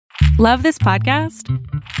Love this podcast?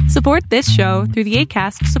 Support this show through the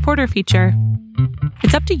Acast supporter feature.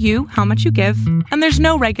 It's up to you how much you give, and there's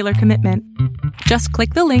no regular commitment. Just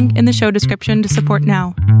click the link in the show description to support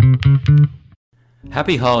now.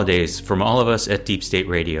 Happy holidays from all of us at Deep State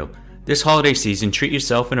Radio. This holiday season, treat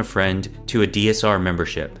yourself and a friend to a DSR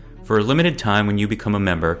membership. For a limited time when you become a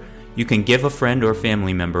member, you can give a friend or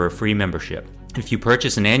family member a free membership. If you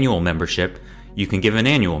purchase an annual membership, you can give an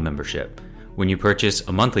annual membership. When you purchase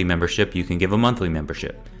a monthly membership, you can give a monthly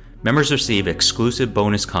membership. Members receive exclusive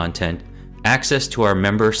bonus content, access to our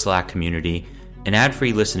member Slack community, an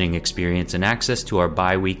ad-free listening experience, and access to our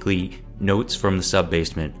bi-weekly Notes from the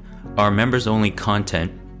Sub-Basement, our members-only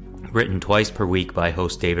content written twice per week by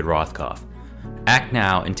host David Rothkopf. Act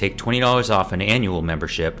now and take $20 off an annual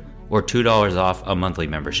membership or $2 off a monthly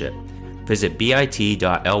membership. Visit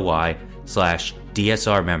bit.ly/DSR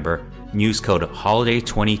member, use code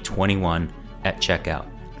HOLIDAY2021 at checkout.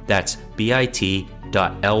 That's bit.ly/DSR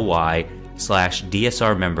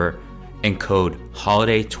member and code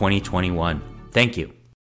HOLIDAY2021. Thank you.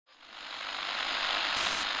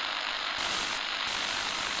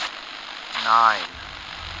 Nine,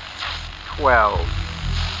 12,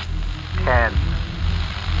 10,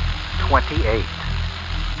 28,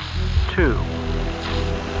 2,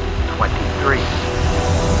 23.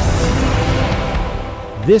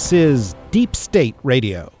 This is Deep State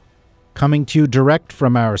Radio, coming to you direct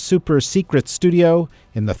from our super secret studio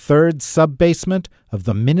in the third sub-basement of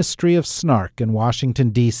the Ministry of Snark in Washington,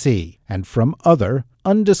 D.C., and from other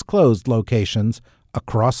undisclosed locations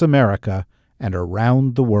across America and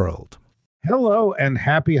around the world. Hello and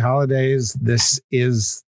happy holidays. This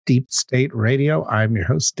is Deep State Radio. I'm your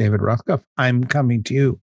host, David Rothkopf. I'm coming to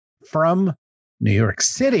you from New York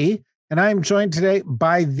City, and I'm joined today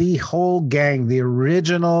by the whole gang, the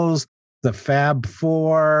originals, the Fab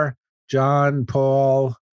Four, John,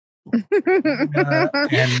 Paul, and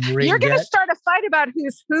You're going to start a fight about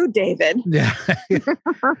who's who, David. Yeah.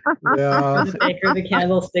 The maker, the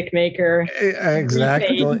candlestick maker.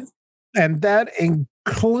 Exactly. And that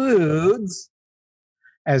includes,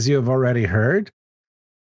 as you have already heard,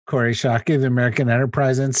 Kori Schake, the American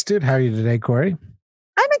Enterprise Institute. How are you today, Kori?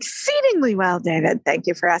 I'm exceedingly well, David. Thank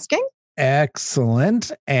you for asking.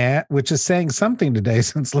 Excellent. And which is saying something today,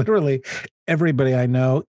 since literally everybody I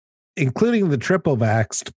know, including the triple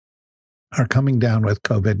vaxxed, are coming down with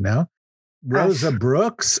COVID now. Rosa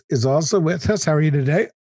Brooks is also with us. How are you today?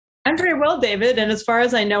 I'm very well, David. And as far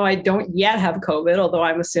as I know, I don't yet have COVID, although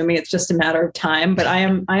I'm assuming it's just a matter of time. But I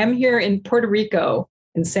am here in Puerto Rico,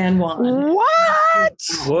 in San Juan. What?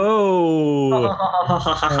 Whoa.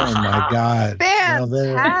 Oh, my God.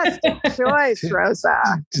 Fantastic choice,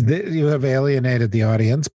 Rosa. You have alienated the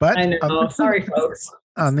audience. But I know. Sorry, folks.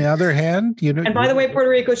 On the other hand, and by the way, Puerto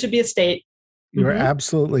Rico should be a state. You're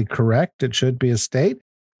absolutely correct. It should be a state.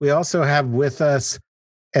 We also have with us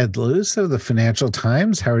Ed Luce of the Financial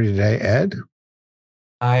Times. How are you today, Ed?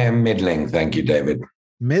 I am middling. Thank you, David.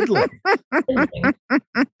 Middling.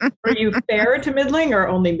 Are you fair to middling or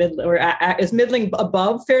only middling? Or is middling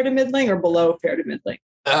above fair to middling or below fair to middling?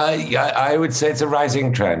 Yeah, I would say it's a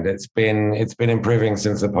rising trend. It's been improving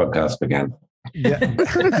since the podcast began. Yeah.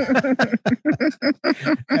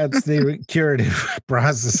 That's the curative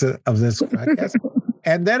process of this podcast.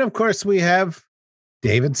 And then, of course, we have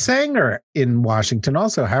David Sanger in Washington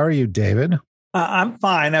also. How are you, David? I'm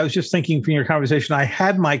fine. I was just thinking from your conversation, I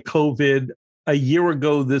had my COVID a year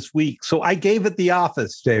ago this week. So I gave it the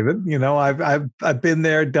office, David. You know, I've been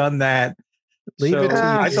there, done that. Leave it to you.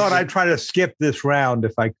 I thought I'd try to skip this round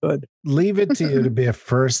if I could. Leave it to you to be a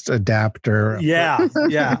first adapter. Yeah.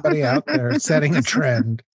 Everybody out there setting a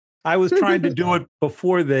trend. I was trying to do it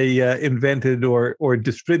before they invented or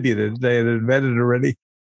distributed. They had invented already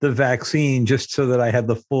the vaccine just so that I had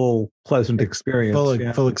the full pleasant experience.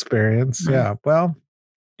 Full experience. Mm-hmm. Yeah. Well,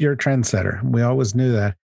 you're a trendsetter. We always knew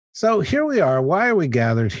that. So here we are. Why are we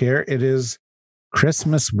gathered here? It is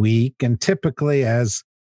Christmas week. And typically as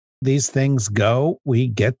these things go, we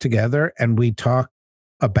get together and we talk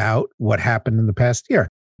about what happened in the past year.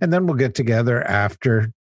 And then we'll get together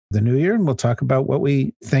after the new year and we'll talk about what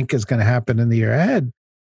we think is going to happen in the year ahead.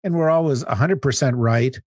 And we're always 100%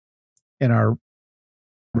 right in our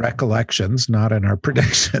recollections, not in our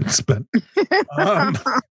predictions. But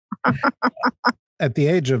at the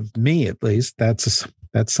age of me, at least, that's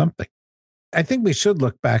something. I think we should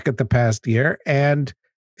look back at the past year, and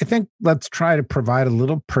I think let's try to provide a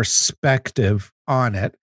little perspective on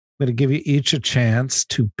it. I'm going to give you each a chance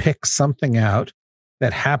to pick something out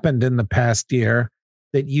that happened in the past year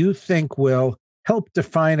that you think will help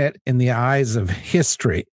define it in the eyes of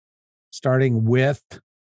history, starting with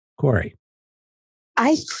Kori.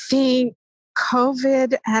 I think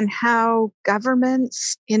COVID and how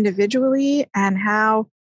governments individually and how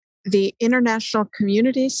the international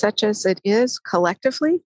community, such as it is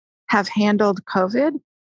collectively, have handled COVID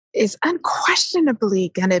is unquestionably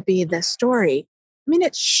going to be the story. I mean,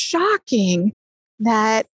 it's shocking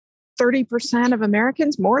that 30% of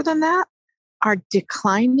Americans, more than that, are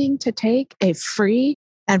declining to take a free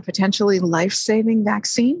and potentially life-saving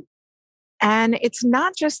vaccine. And it's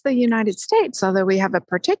not just the United States, although we have a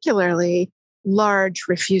particularly large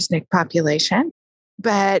refusenic population,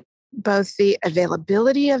 but both the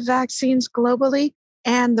availability of vaccines globally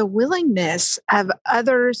and the willingness of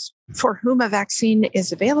others for whom a vaccine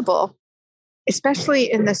is available,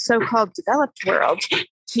 especially in the so-called developed world,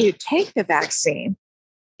 to take the vaccine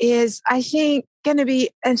is, I think, going to be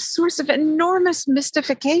a source of enormous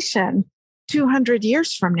mystification 200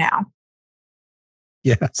 years from now.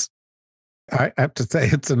 Yes. I have to say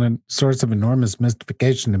it's a source of enormous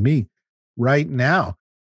mystification to me right now.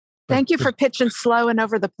 Thank you for pitching slow and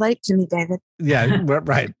over the plate to me, David. Yeah,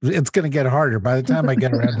 right. It's going to get harder. By the time I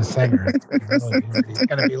get around to Sanger, it's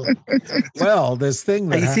going to be like, well, this thing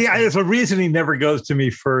that... See, there's a reason he never goes to me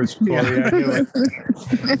first, Gloria.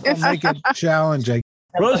 I'll make it challenging.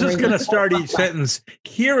 Rose is going to start each sentence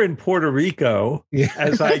here in Puerto Rico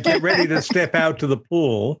as I get ready to step out to the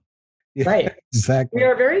pool. Yeah, right. Exactly. We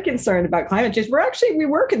are very concerned about climate change. We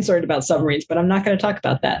were concerned about submarines, but I'm not going to talk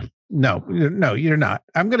about that. No, you're not.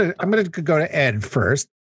 I'm gonna go to Ed first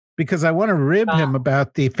because I want to rib him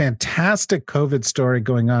about the fantastic COVID story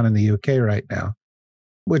going on in the UK right now,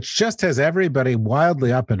 which just has everybody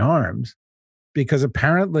wildly up in arms because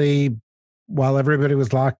apparently while everybody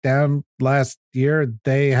was locked down last year,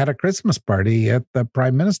 they had a Christmas party at the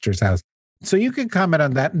Prime Minister's house. So you can comment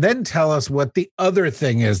on that and then tell us what the other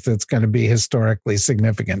thing is that's going to be historically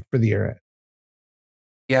significant for the year ahead.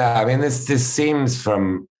 Yeah, I mean, this seems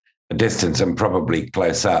from a distance and probably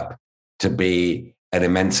close up to be an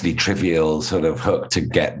immensely trivial sort of hook to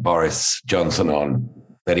get Boris Johnson on,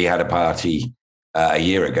 that he had a party a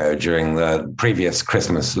year ago during the previous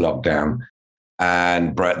Christmas lockdown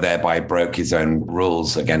and thereby broke his own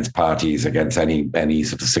rules against parties, against any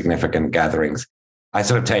sort of significant gatherings. I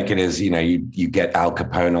sort of take it as, you get Al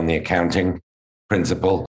Capone on the accounting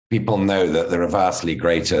principle. People know that there are vastly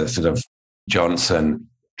greater sort of Johnson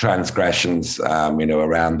transgressions,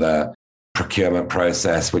 around the procurement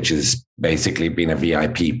process, which has basically been a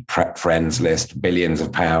VIP friends list, billions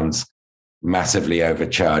of pounds, massively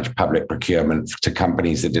overcharged public procurement to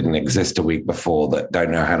companies that didn't exist a week before, that don't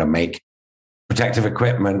know how to make protective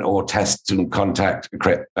equipment or test and contact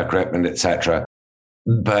equipment, etc.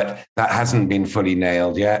 But that hasn't been fully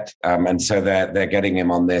nailed yet. And so they're getting him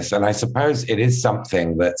on this. And I suppose it is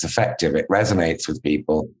something that's effective. It resonates with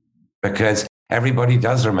people because everybody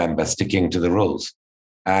does remember sticking to the rules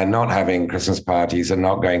and not having Christmas parties and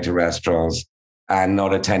not going to restaurants and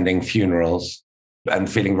not attending funerals and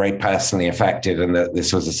feeling very personally affected and that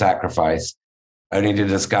this was a sacrifice, only to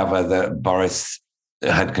discover that Boris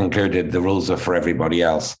had concluded the rules are for everybody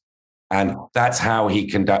else. And that's how he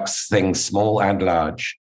conducts things small and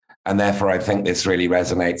large. And therefore, I think this really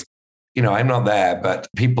resonates. I'm not there, but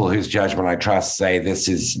people whose judgment I trust say this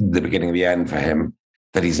is the beginning of the end for him,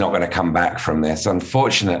 that he's not going to come back from this.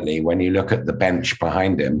 Unfortunately, when you look at the bench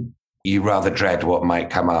behind him, you rather dread what might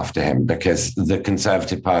come after him because the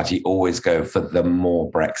Conservative Party always go for the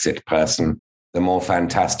more Brexit person, the more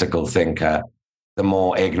fantastical thinker, the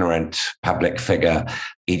more ignorant public figure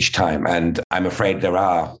each time. And I'm afraid there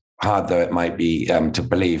are, hard though it might be to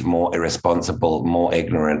believe, more irresponsible, more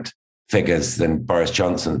ignorant figures than Boris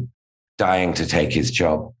Johnson dying to take his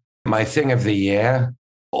job. My thing of the year,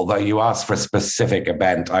 although you asked for a specific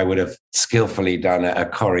event, I would have skillfully done a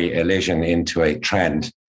Corrie elision into a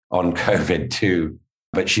trend on COVID too,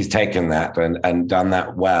 but she's taken that and done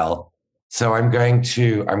that well. So I'm going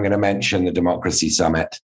to mention the Democracy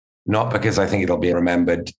Summit, not because I think it'll be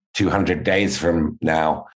remembered 200 days from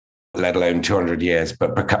now, let alone 200 years,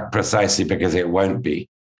 but precisely because it won't be.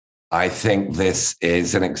 I think this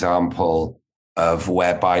is an example of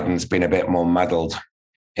where Biden's been a bit more muddled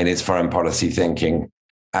in his foreign policy thinking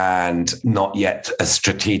and not yet as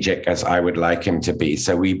strategic as I would like him to be.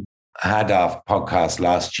 So we had our podcast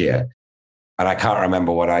last year, and I can't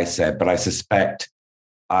remember what I said, but I suspect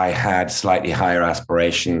I had slightly higher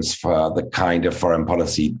aspirations for the kind of foreign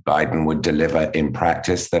policy Biden would deliver in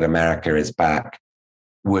practice, that America is back,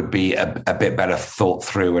 would be a bit better thought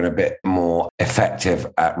through and a bit more effective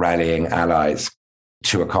at rallying allies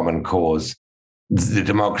to a common cause. The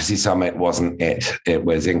Democracy Summit wasn't it. It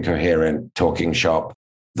was incoherent talking shop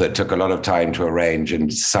that took a lot of time to arrange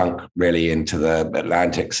and sunk really into the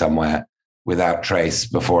Atlantic somewhere without trace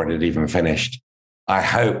before it had even finished. I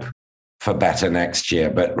hope for better next year,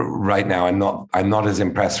 but right now I'm not as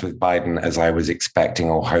impressed with Biden as I was expecting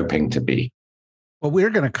or hoping to be. Well,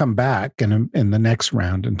 we're going to come back in the next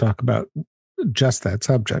round and talk about just that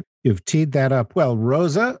subject. You've teed that up well.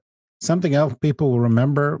 Rosa, something else people will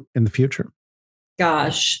remember in the future?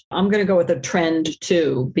 Gosh, I'm going to go with a trend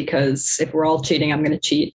too, because if we're all cheating, I'm going to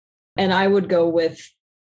cheat. And I would go with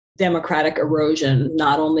democratic erosion,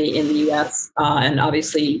 not only in the US and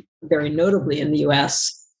obviously very notably in the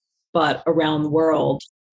US, but around the world,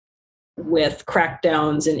 with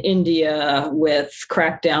crackdowns in India, with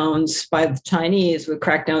crackdowns by the Chinese, with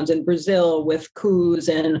crackdowns in Brazil, with coups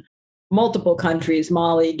in multiple countries,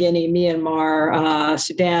 Mali, Guinea, Myanmar,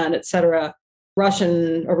 Sudan, etc.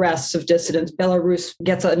 Russian arrests of dissidents. Belarus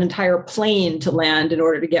gets an entire plane to land in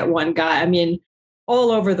order to get one guy. I mean,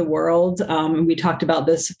 all over the world. We talked about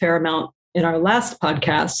this a fair amount in our last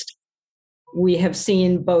podcast. We have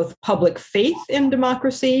seen both public faith in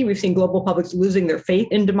democracy. We've seen global publics losing their faith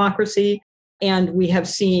in democracy. And we have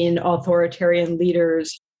seen authoritarian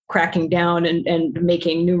leaders cracking down and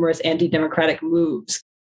making numerous anti-democratic moves.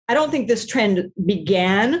 I don't think this trend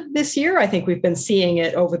began this year. I think we've been seeing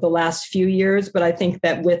it over the last few years. But I think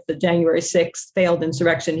that with the January 6th failed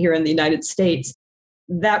insurrection here in the United States,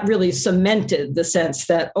 that really cemented the sense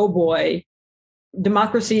that, oh boy,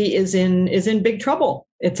 democracy is in big trouble.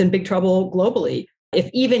 It's in big trouble globally. If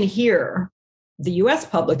even here, the US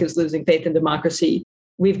public is losing faith in democracy,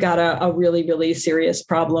 we've got a really, really serious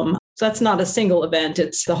problem. So that's not a single event.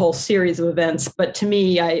 It's the whole series of events. But to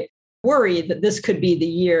me, I worry that this could be the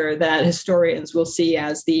year that historians will see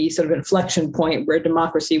as the sort of inflection point where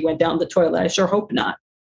democracy went down the toilet. I sure hope not.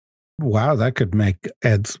 Wow, that could make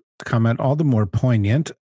Ed's comment all the more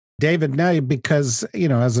poignant. David, now because,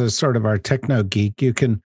 as a sort of our techno geek, you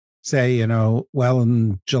can say, well,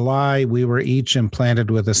 in July, we were each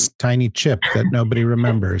implanted with a tiny chip that nobody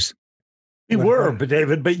remembers. We were, but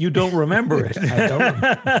David, but you don't remember it. I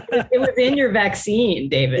don't. It was in your vaccine,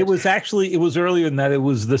 David. It was earlier than that. It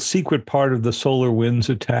was the secret part of the SolarWinds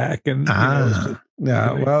attack. And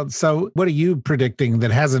well, so what are you predicting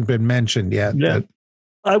that hasn't been mentioned yet? Yeah.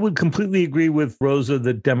 I would completely agree with Rosa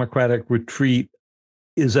that democratic retreat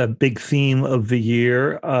is a big theme of the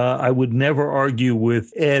year. I would never argue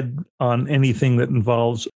with Ed on anything that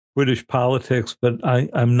involves British politics, but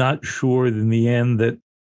I'm not sure in the end that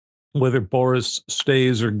whether Boris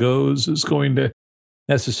stays or goes is going to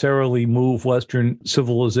necessarily move Western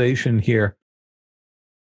civilization here.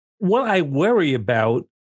 What I worry about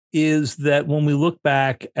is that when we look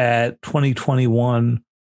back at 2021,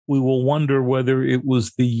 we will wonder whether it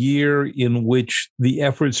was the year in which the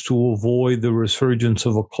efforts to avoid the resurgence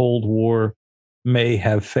of a Cold War may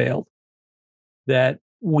have failed. That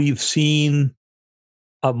we've seen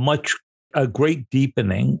a great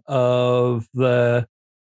deepening of the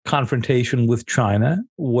confrontation with China,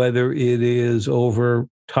 whether it is over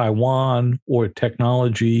Taiwan or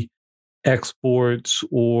technology exports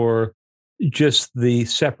or just the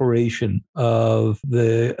separation of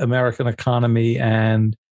the American economy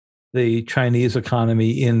and the Chinese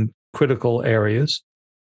economy in critical areas.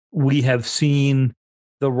 We have seen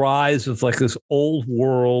the rise of this old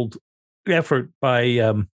world effort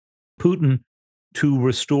by Putin to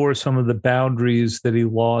restore some of the boundaries that he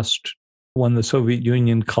lost when the Soviet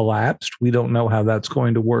Union collapsed. We don't know how that's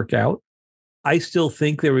going to work out. I still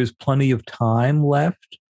think there is plenty of time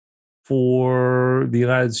left for the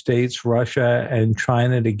United States, Russia, and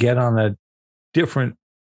China to get on a different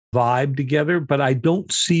vibe together, but I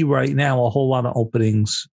don't see right now a whole lot of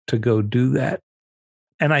openings to go do that.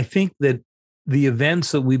 And I think that the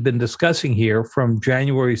events that we've been discussing here from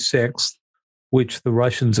January 6th, which the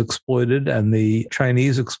Russians exploited and the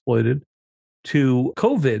Chinese exploited, to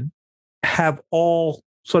COVID, have all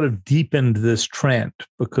sort of deepened this trend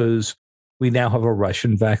because we now have a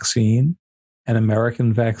Russian vaccine, an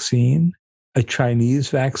American vaccine, a Chinese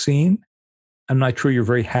vaccine. I'm not sure you're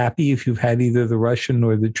very happy if you've had either the Russian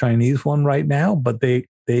or the Chinese one right now, but they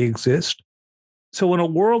exist. So in a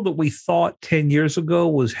world that we thought 10 years ago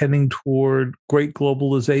was heading toward great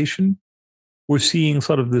globalization, we're seeing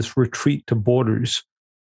sort of this retreat to borders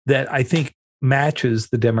that I think matches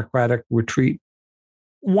the democratic retreat.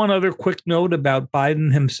 One other quick note about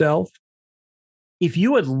Biden himself. If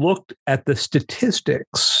you had looked at the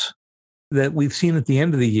statistics that we've seen at the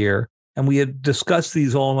end of the year, and we had discussed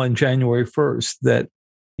these all on January 1st, that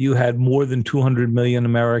you had more than 200 million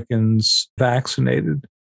Americans vaccinated,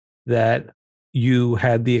 that you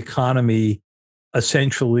had the economy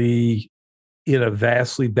essentially in a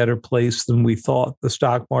vastly better place than we thought, the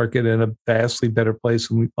stock market in a vastly better place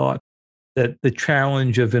than we thought. that the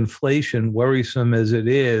challenge of inflation, worrisome as it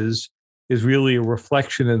is really a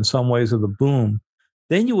reflection in some ways of the boom,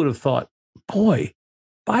 then you would have thought, boy,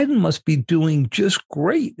 Biden must be doing just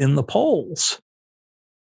great in the polls.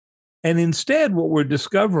 And instead, what we're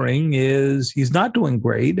discovering is he's not doing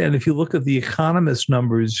great. And if you look at the Economist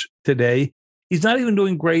numbers today, he's not even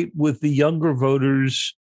doing great with the younger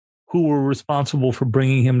voters who were responsible for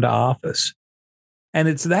bringing him to office. And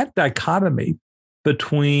it's that dichotomy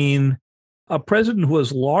between a president who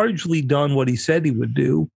has largely done what he said he would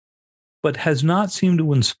do, but has not seemed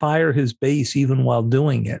to inspire his base even while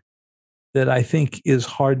doing it, that I think is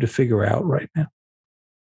hard to figure out right now.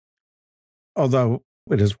 Although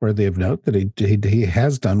it is worthy of note that he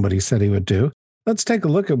has done what he said he would do. Let's take a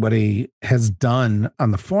look at what he has done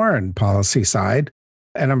on the foreign policy side.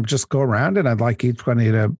 And I'm just go around and I'd like each one of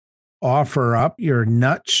you to offer up your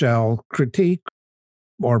nutshell critique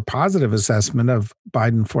or positive assessment of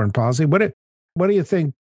Biden foreign policy. What do you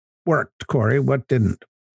think worked, Corey? What didn't?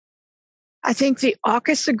 I think the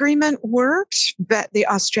AUKUS agreement worked, but the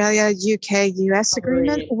Australia, UK, US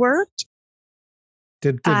agreement worked.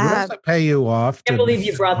 Did Rosa pay you off? I can't believe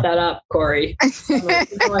you brought that up, Corey.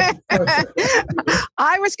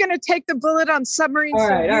 I was going to take the bullet on submarines,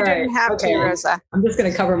 so you didn't have to, Rosa. I'm just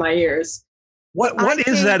going to cover my ears. What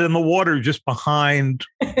is that in the water just behind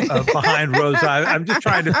Rosa? I'm just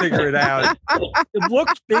trying to figure it out. It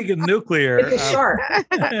looks big and nuclear. It's a shark.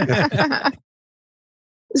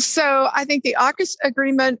 So I think the AUKUS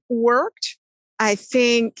agreement worked. I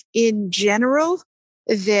think in general,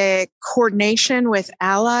 the coordination with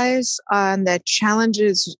allies on the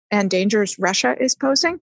challenges and dangers Russia is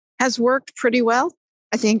posing has worked pretty well.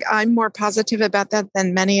 I think I'm more positive about that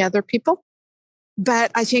than many other people.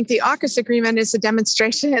 But I think the AUKUS agreement is a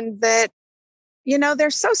demonstration that, they're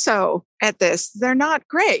so-so at this. They're not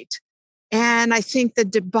great. And I think the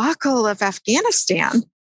debacle of Afghanistan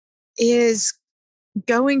is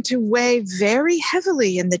going to weigh very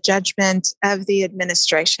heavily in the judgment of the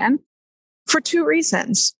administration for two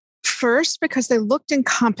reasons. First, because they looked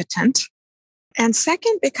incompetent. And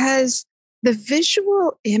second, because the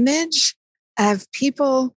visual image of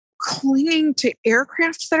people clinging to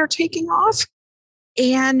aircraft that are taking off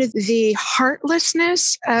and the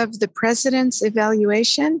heartlessness of the president's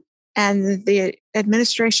evaluation and the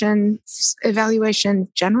administration's evaluation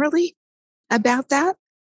generally about that.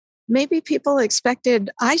 Maybe people expected,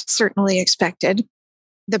 I certainly expected,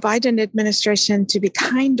 the Biden administration to be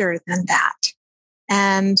kinder than that.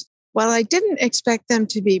 And while I didn't expect them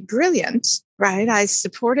to be brilliant, right, I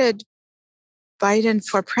supported Biden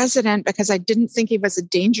for president because I didn't think he was a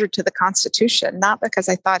danger to the Constitution, not because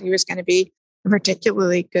I thought he was going to be a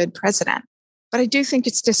particularly good president. But I do think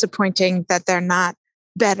it's disappointing that they're not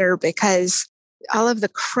better because all of the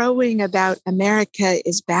crowing about America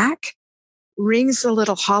is back rings a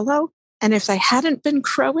little hollow. And if they hadn't been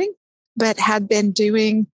crowing, but had been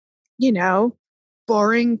doing,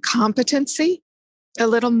 boring competency a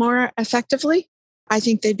little more effectively, I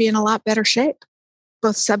think they'd be in a lot better shape,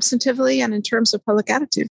 both substantively and in terms of public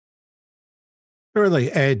attitude.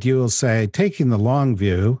 Surely, Ed, you will say, taking the long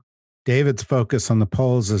view, David's focus on the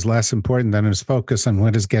polls is less important than his focus on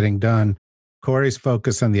what is getting done. Corey's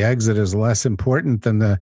focus on the exit is less important than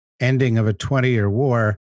the ending of a 20-year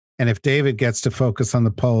war. And if David gets to focus on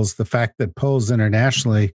the polls, the fact that polls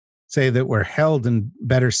internationally say that we're held in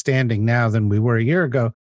better standing now than we were a year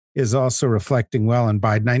ago is also reflecting well on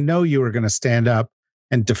Biden. I know you were going to stand up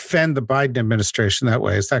and defend the Biden administration that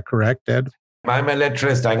way. Is that correct, Ed? I'm a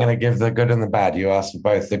literist. I'm going to give the good and the bad. You asked for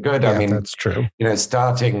both. The good, yeah, that's true.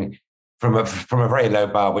 Starting from a very low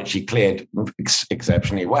bar, which he cleared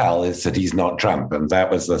exceptionally well, is that he's not Trump. And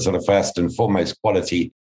that was the sort of first and foremost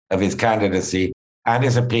quality of his candidacy and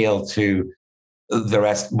his appeal to the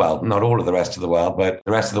rest, well, not all of the rest of the world, but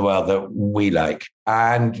the rest of the world that we like.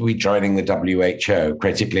 And we joining the WHO,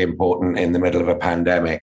 critically important in the middle of a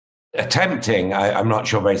pandemic. Attempting, I'm not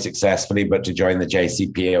sure very successfully, but to join the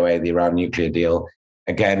JCPOA, the Iran nuclear deal.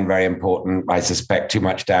 Again, very important. I suspect too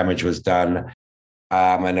much damage was done.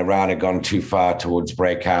 And Iran had gone too far towards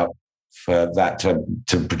breakout for that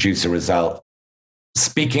to produce a result.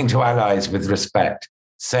 Speaking to allies with respect,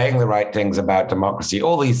 saying the right things about democracy,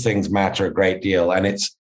 all these things matter a great deal. And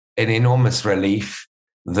it's an enormous relief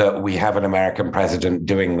that we have an American president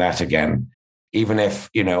doing that again, even if,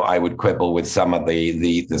 I would quibble with some of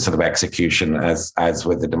the sort of execution as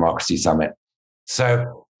with the Democracy Summit.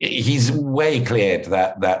 So he's way cleared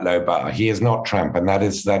that low bar. He is not Trump, and that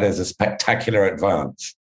is a spectacular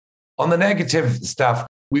advance. On the negative stuff,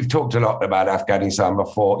 we've talked a lot about Afghanistan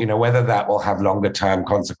before. Whether that will have longer term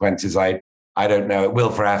consequences, I I don't know. It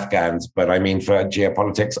will for Afghans, but I mean, for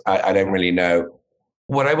geopolitics, I don't really know.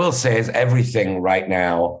 What I will say is everything right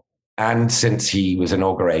now, and since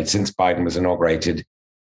Biden was inaugurated,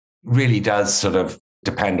 really does sort of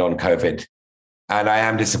depend on COVID. And I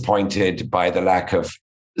am disappointed by the lack of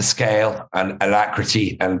scale and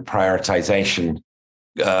alacrity and prioritization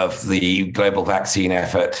of the global vaccine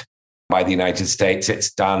effort by the United States.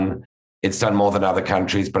 It's done more than other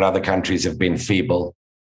countries, but other countries have been feeble.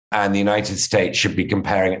 And the United States should be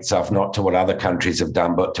comparing itself not to what other countries have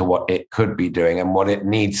done, but to what it could be doing and what it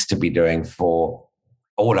needs to be doing for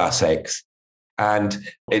all our sakes. And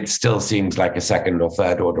it still seems like a second or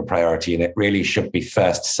third order priority, and it really should be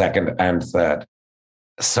first, second, and third.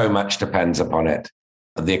 So much depends upon it.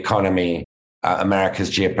 The economy,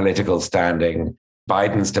 America's geopolitical standing,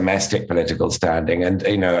 Biden's domestic political standing. And,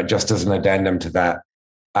 just as an addendum to that,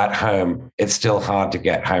 at home, it's still hard to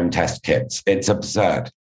get home test kits. It's absurd.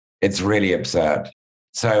 It's really absurd.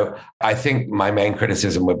 So I think my main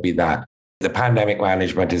criticism would be that the pandemic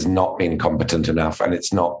management has not been competent enough and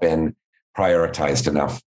it's not been prioritized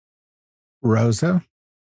enough. Rosa?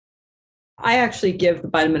 I actually give the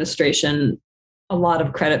Biden administration a lot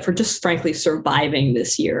of credit for just frankly surviving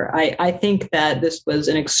this year. I think that this was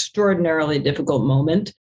an extraordinarily difficult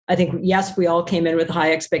moment. I think, yes, we all came in with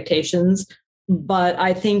high expectations, but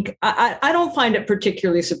I think I don't find it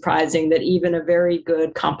particularly surprising that even a very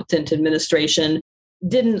good, competent administration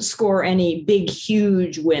didn't score any big,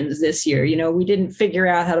 huge wins this year. We didn't figure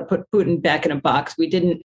out how to put Putin back in a box. We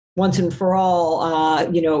didn't once and for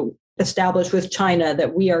all, establish with China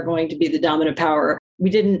that we are going to be the dominant power. We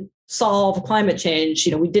didn't solve climate change.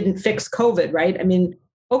 We didn't fix COVID, right? I mean,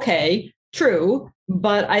 okay, true.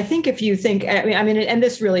 But I think if you think, and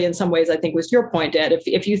this really in some ways, I think was your point, Ed,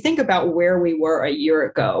 if you think about where we were a year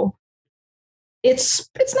ago, it's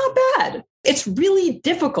not bad. It's really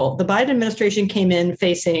difficult. The Biden administration came in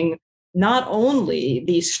facing not only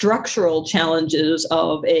the structural challenges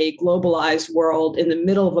of a globalized world in the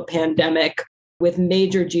middle of a pandemic with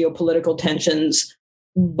major geopolitical tensions,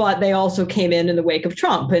 but they also came in the wake of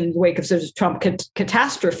Trump and the wake of sort of Trump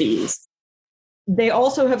catastrophes. They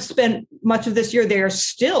also have spent much of this year, they are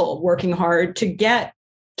still working hard to get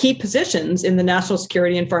key positions in the national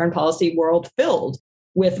security and foreign policy world filled,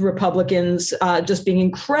 with Republicans just being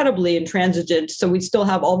incredibly intransigent. So we still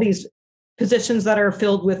have all these positions that are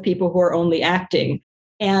filled with people who are only acting.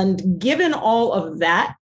 And given all of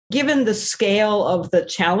that, given the scale of the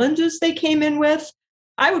challenges they came in with,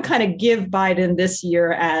 I would kind of give Biden this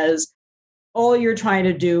year as all you're trying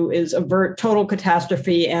to do is avert total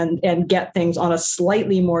catastrophe and get things on a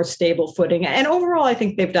slightly more stable footing. And overall, I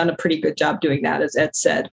think they've done a pretty good job doing that, as Ed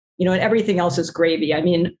said. And everything else is gravy. I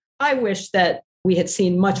mean, I wish that we had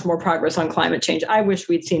seen much more progress on climate change. I wish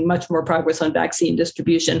we'd seen much more progress on vaccine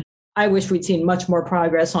distribution. I wish we'd seen much more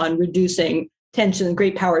progress on reducing tension,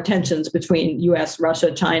 great power tensions between US,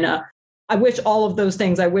 Russia, China. I wish all of those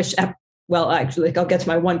things. Actually, I'll get to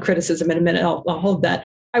my one criticism in a minute. I'll hold that.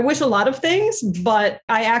 I wish a lot of things, but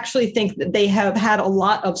I actually think that they have had a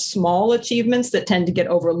lot of small achievements that tend to get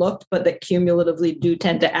overlooked, but that cumulatively do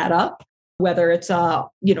tend to add up, whether it's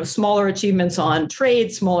smaller achievements on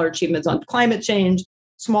trade, smaller achievements on climate change,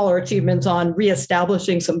 smaller achievements on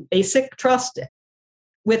reestablishing some basic trust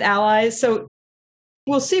with allies. So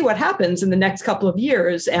we'll see what happens in the next couple of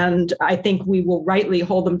years. And I think we will rightly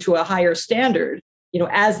hold them to a higher standard,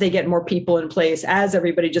 as they get more people in place, as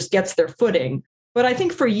everybody just gets their footing. But I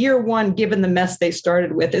think for year one, given the mess they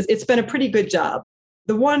started with, it's been a pretty good job.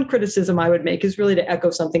 The one criticism I would make is really to echo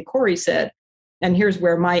something Corey said. And here's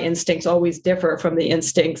where my instincts always differ from the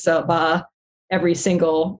instincts of every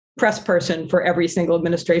single press person for every single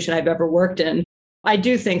administration I've ever worked in. I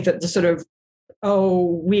do think that the sort of,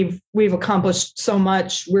 we've accomplished so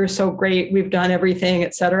much, we're so great, we've done everything,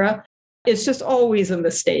 et cetera. It's just always a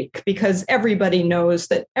mistake, because everybody knows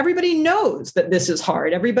that this is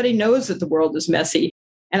hard. Everybody knows that the world is messy.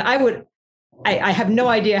 And I have no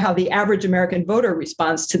idea how the average American voter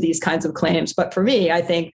responds to these kinds of claims. But for me, I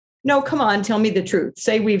think, no, come on, tell me the truth.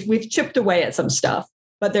 Say we've chipped away at some stuff,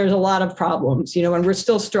 but there's a lot of problems, and we're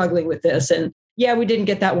still struggling with this. And yeah, we didn't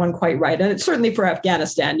get that one quite right. And it's certainly for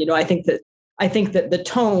Afghanistan, I think that the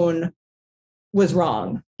tone was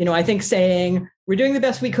wrong. I think saying we're doing the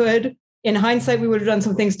best we could. In hindsight, we would have done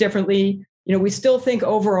some things differently. We still think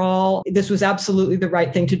overall this was absolutely the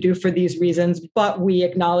right thing to do for these reasons, but we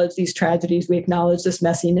acknowledge these tragedies. We acknowledge this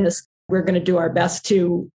messiness. We're going to do our best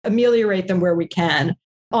to ameliorate them where we can.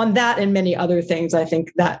 On that and many other things, I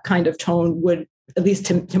think that kind of tone would, at least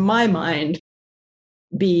to my mind,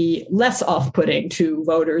 be less off-putting to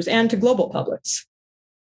voters and to global publics.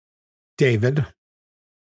 David?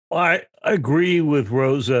 I agree with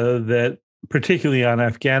Rosa that particularly on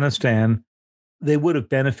Afghanistan, they would have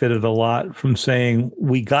benefited a lot from saying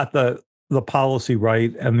we got the policy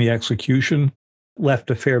right and the execution left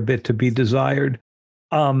a fair bit to be desired.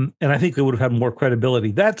 And I think they would have had more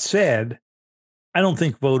credibility. That said, I don't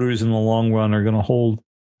think voters in the long run are going to hold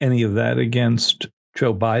any of that against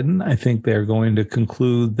Joe Biden. I think they're going to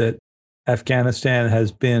conclude that Afghanistan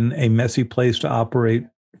has been a messy place to operate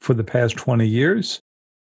for the past 20 years,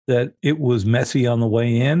 that it was messy on the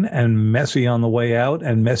way in and messy on the way out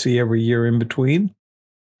and messy every year in between,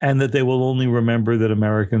 and that they will only remember that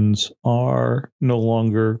Americans are no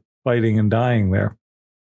longer fighting and dying there.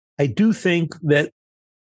 I do think that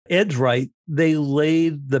Ed's right. They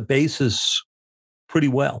laid the basis pretty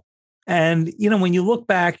well. And, when you look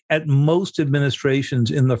back at most administrations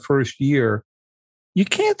in the first year, you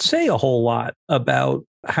can't say a whole lot about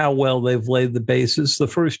how well they've laid the basis. The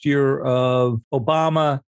first year of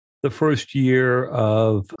Obama, the first year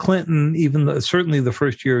of Clinton, certainly the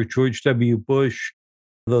first year of George W. Bush,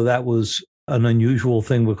 though that was an unusual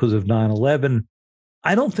thing because of 9/11.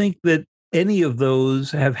 I don't think that any of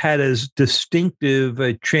those have had as distinctive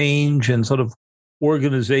a change and sort of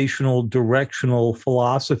organizational, directional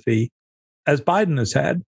philosophy as Biden has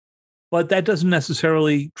had. But that doesn't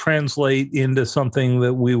necessarily translate into something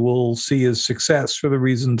that we will see as success for the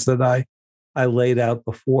reasons that I laid out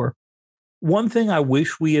before. One thing I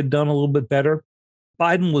wish we had done a little bit better,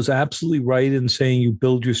 Biden was absolutely right in saying you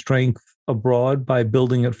build your strength abroad by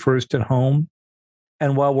building it first at home.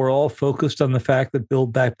 And while we're all focused on the fact that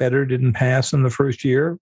Build Back Better didn't pass in the first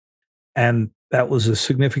year, and that was a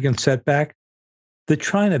significant setback, the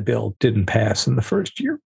China bill didn't pass in the first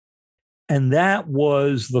year. And that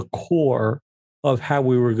was the core of how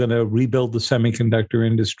we were going to rebuild the semiconductor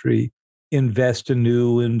industry, invest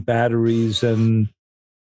anew in batteries and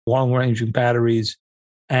long-range batteries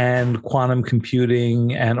and quantum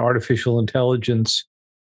computing and artificial intelligence.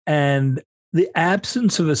 And the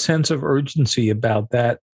absence of a sense of urgency about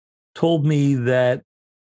that told me that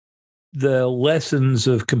the lessons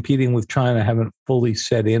of competing with China haven't fully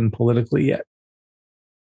set in politically yet.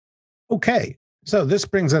 Okay. So this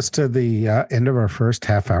brings us to the end of our first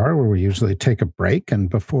half hour, where we usually take a break. And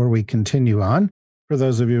before we continue on, for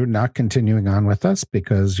those of you not continuing on with us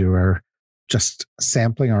because you are just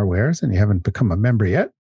sampling our wares and you haven't become a member yet,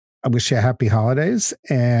 I wish you happy holidays.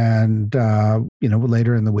 And,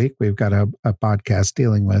 later in the week, we've got a podcast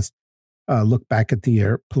dealing with look back at the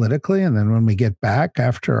year politically. And then when we get back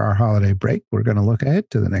after our holiday break, we're going to look ahead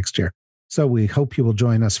to the next year. So we hope you will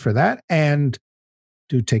join us for that. And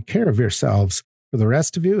do take care of yourselves. For the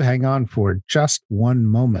rest of you, hang on for just one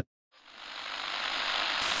moment.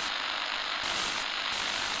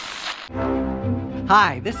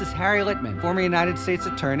 Hi, this is Harry Litman, former United States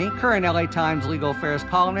Attorney, current LA Times legal affairs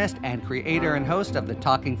columnist, and creator and host of the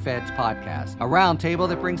Talking Feds podcast, a roundtable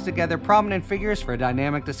that brings together prominent figures for a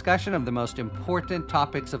dynamic discussion of the most important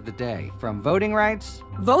topics of the day, from voting rights.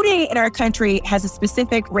 Voting in our country has a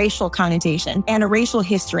specific racial connotation and a racial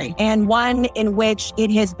history, and one in which it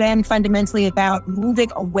has been fundamentally about moving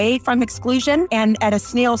away from exclusion and at a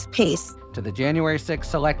snail's pace. To the January 6th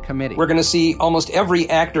Select Committee. We're going to see almost every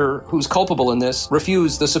actor who's culpable in this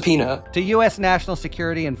refuse the subpoena. To U.S. national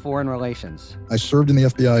security and foreign relations. I served in the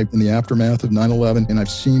FBI in the aftermath of 9/11, and I've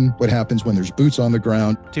seen what happens when there's boots on the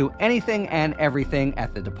ground. To anything and everything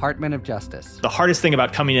at the Department of Justice. The hardest thing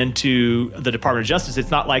about coming into the Department of Justice,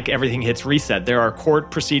 it's not like everything hits reset. There are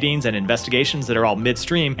court proceedings and investigations that are all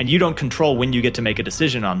midstream, and you don't control when you get to make a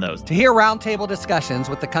decision on those. To hear roundtable discussions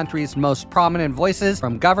with the country's most prominent voices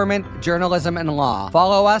from government, journalism, and law,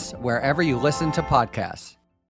 follow us wherever you listen to podcasts.